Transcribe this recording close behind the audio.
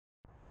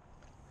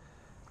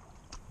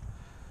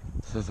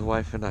So the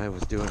wife and I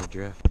was doing a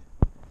drift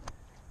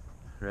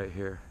right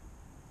here.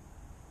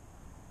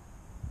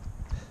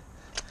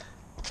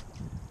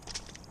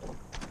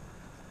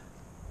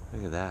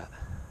 Look at that.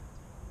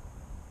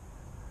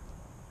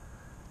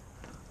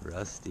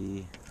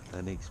 Rusty,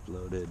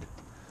 unexploded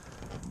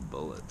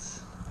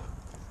bullets.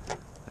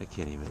 I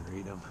can't even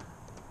read them.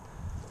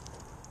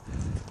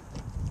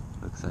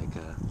 Looks like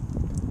a,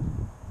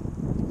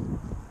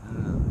 I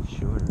don't know,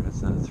 shorter.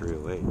 That's not a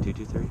 308.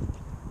 223?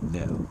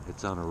 No,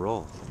 it's on a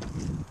roll.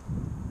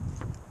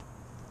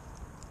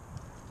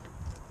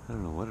 I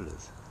don't know what it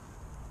is.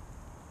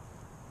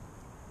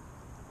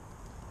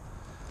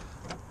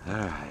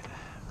 Alright,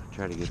 I'll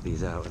try to get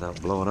these out without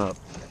blowing up.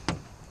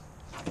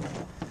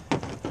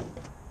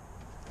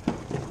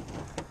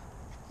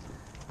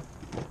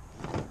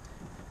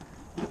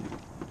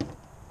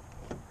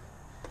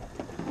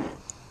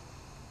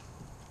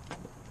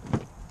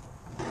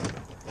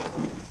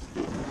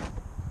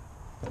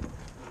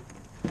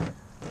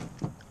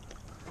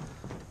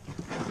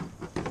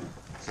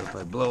 So if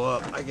I blow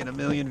up, I get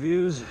 1,000,000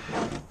 views.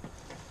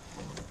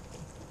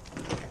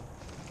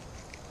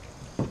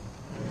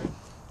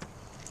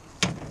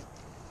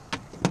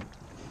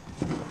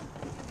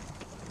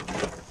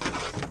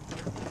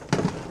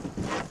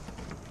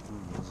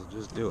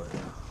 Just do it.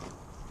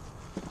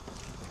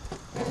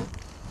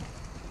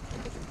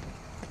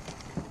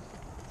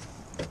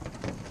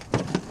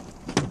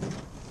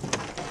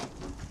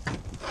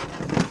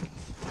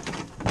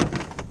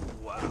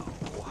 Wow.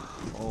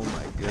 Oh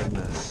my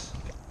goodness.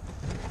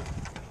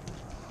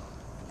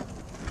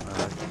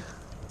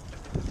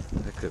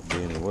 That couldn't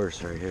be any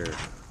worse right here.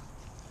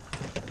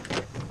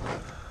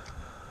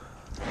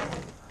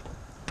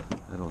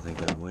 I don't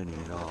think I'm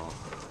winning at all.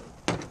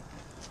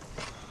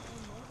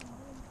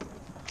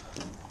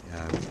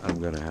 Yeah, I'm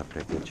gonna have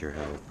to get your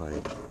help.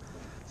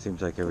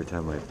 Seems like every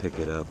time I pick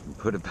it up and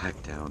put it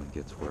back down, it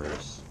gets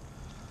worse.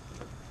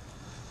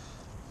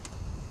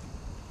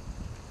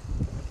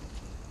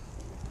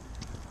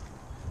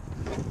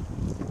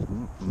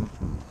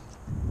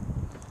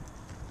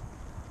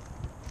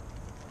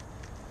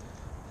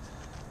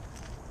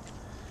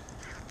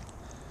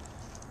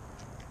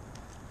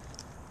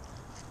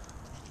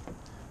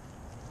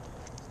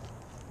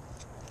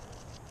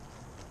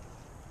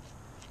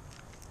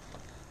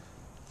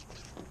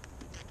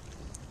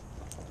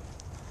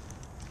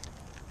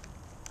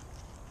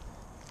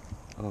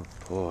 Oh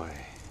boy.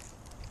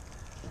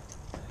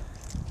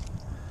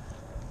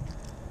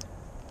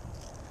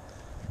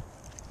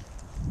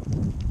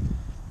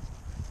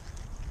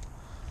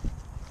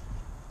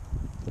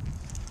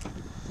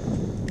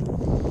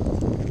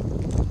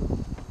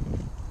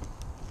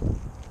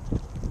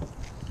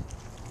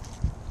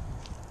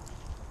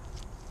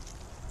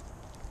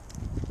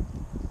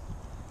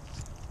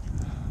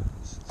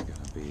 This is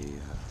gonna be,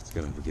 it's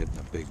gonna be getting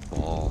a big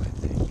ball, I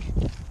think,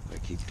 if I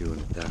keep doing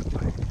it that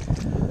way.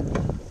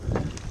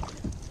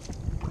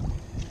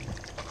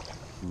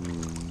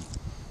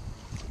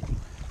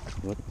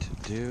 What to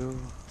do?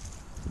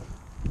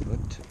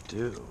 What to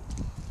do?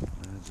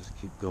 I'll just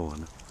keep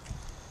going.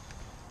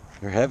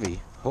 They're heavy.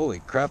 Holy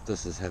crap,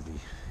 this is heavy.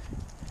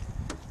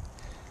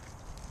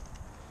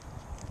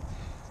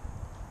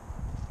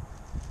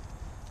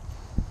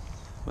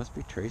 Must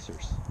be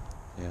tracers.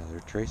 Yeah, they're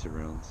tracer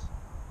rounds.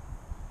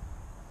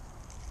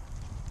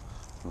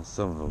 Well,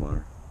 some of them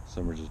are.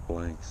 Some are just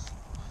blanks.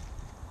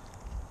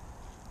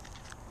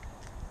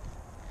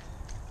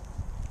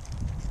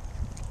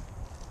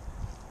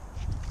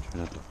 Try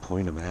not to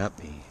point them at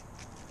me.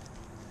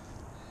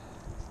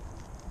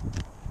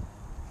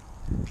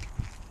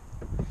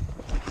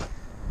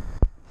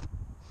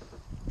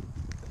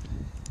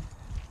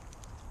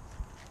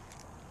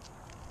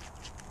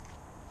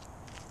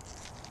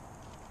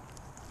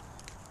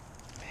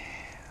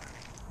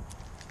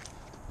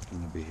 I'm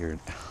gonna be here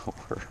an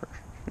hour.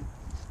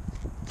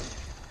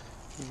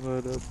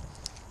 What a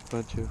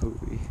bunch of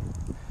hooey.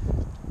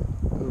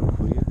 Oh,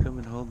 will you come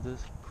and hold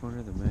this corner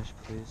of the mesh,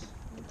 please?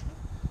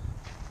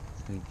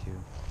 Thank you.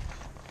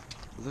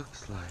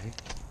 Looks like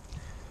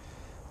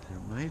there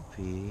might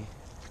be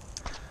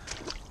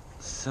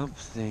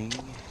something.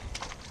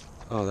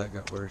 Oh, that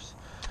got worse.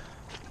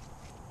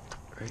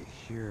 Right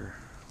here.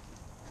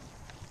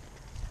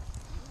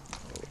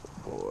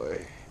 Oh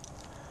boy.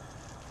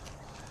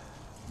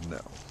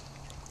 No.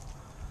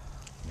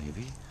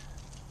 Maybe?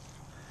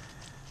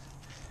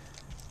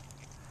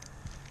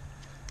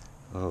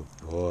 Oh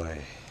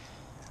boy.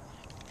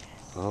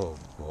 Oh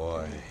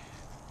boy.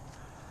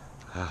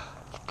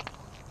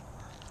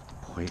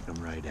 Pointing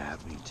them right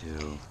at me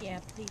too. Yeah,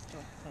 please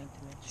don't point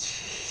them at you.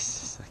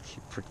 Jesus, I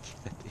keep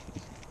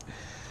forgetting.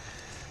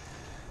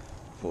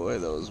 Boy,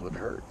 those would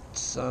hurt.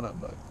 Son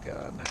of a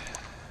gun.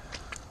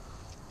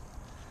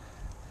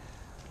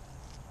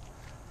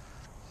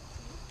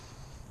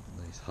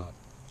 Nice hot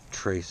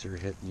tracer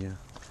hitting you.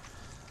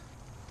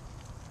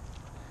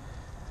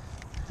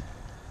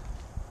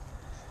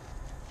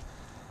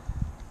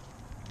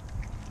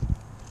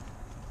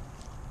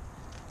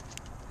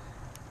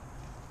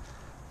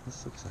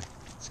 This looks like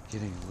it's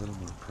getting a little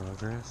more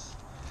progress.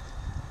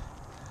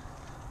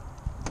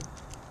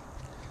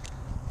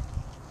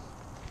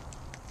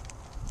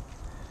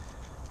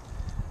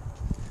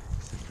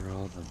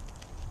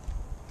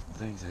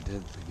 things I did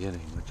at the beginning,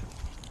 which is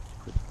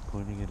quit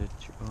pointing it at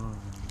your arm.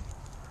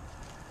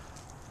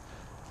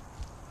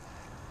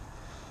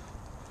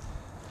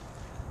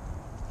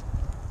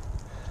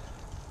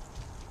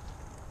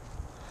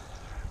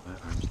 My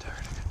arm's tired,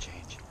 I gotta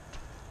change.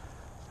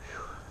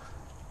 Whew.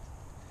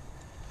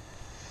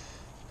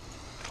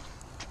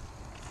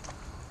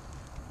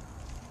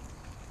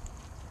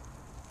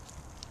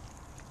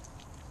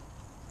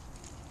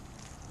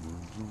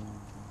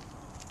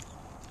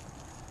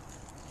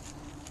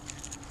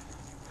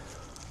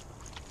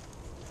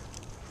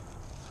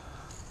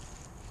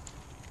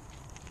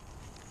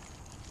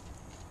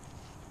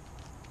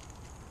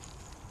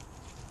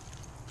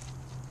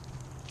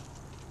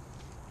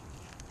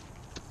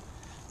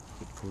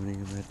 Quit pointing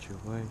them at your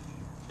wife,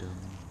 you dummies.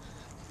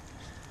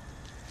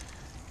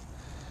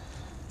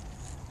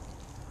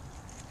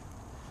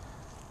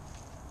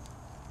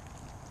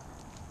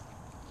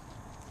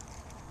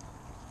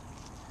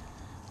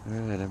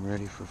 Alright, I'm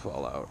ready for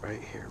Fallout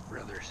right here,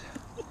 brothers.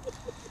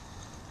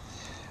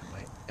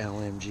 My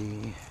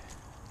LMG.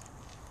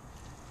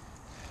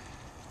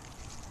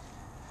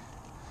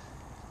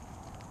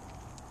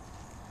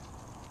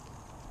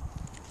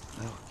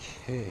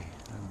 Okay.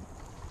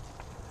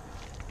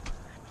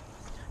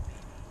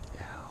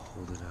 Yeah, I'll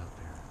hold it out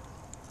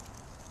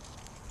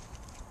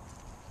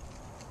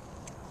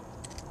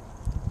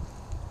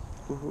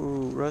there.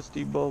 Ooh,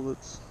 rusty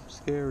bullets.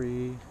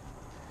 Scary.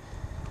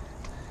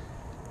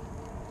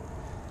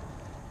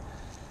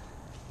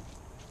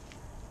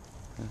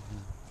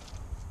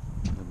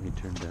 Let me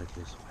turn back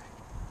this way.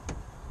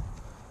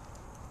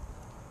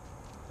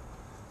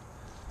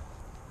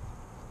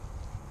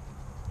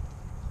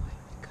 Boy,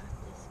 we got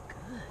this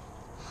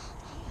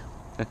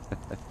good.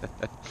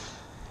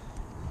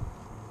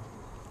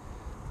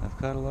 I've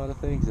caught a lot of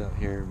things out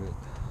here, but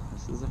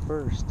this is a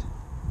first.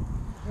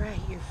 Right,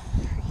 you're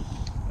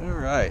free.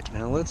 Alright,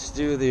 now let's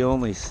do the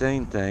only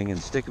sane thing and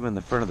stick them in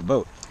the front of the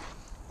boat.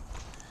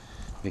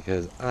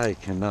 Because I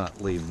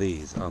cannot leave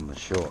these on the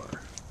shore.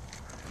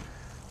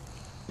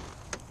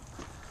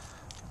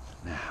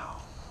 Now,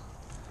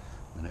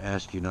 I'm going to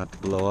ask you not to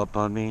blow up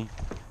on me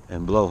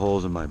and blow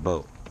holes in my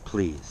boat,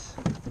 please.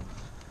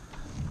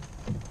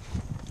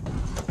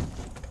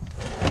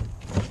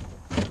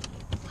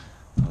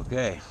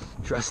 Okay,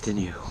 trust in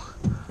you.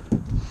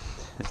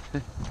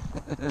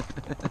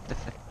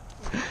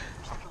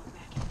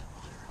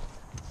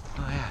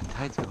 Oh yeah,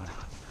 tide's going on.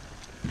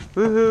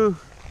 Woohoo!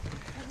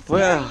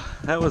 Well,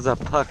 that was a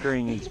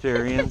puckering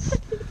experience.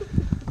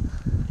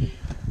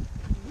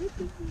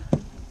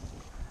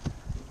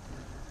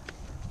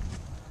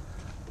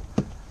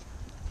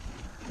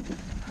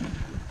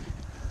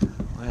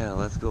 Well,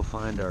 let's go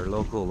find our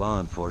local law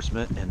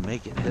enforcement and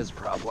make it his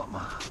problem.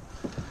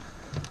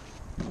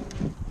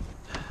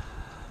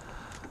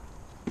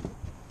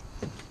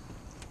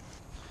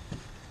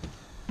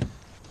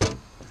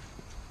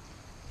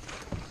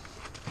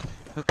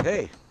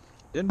 Okay,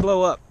 didn't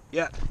blow up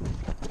yet.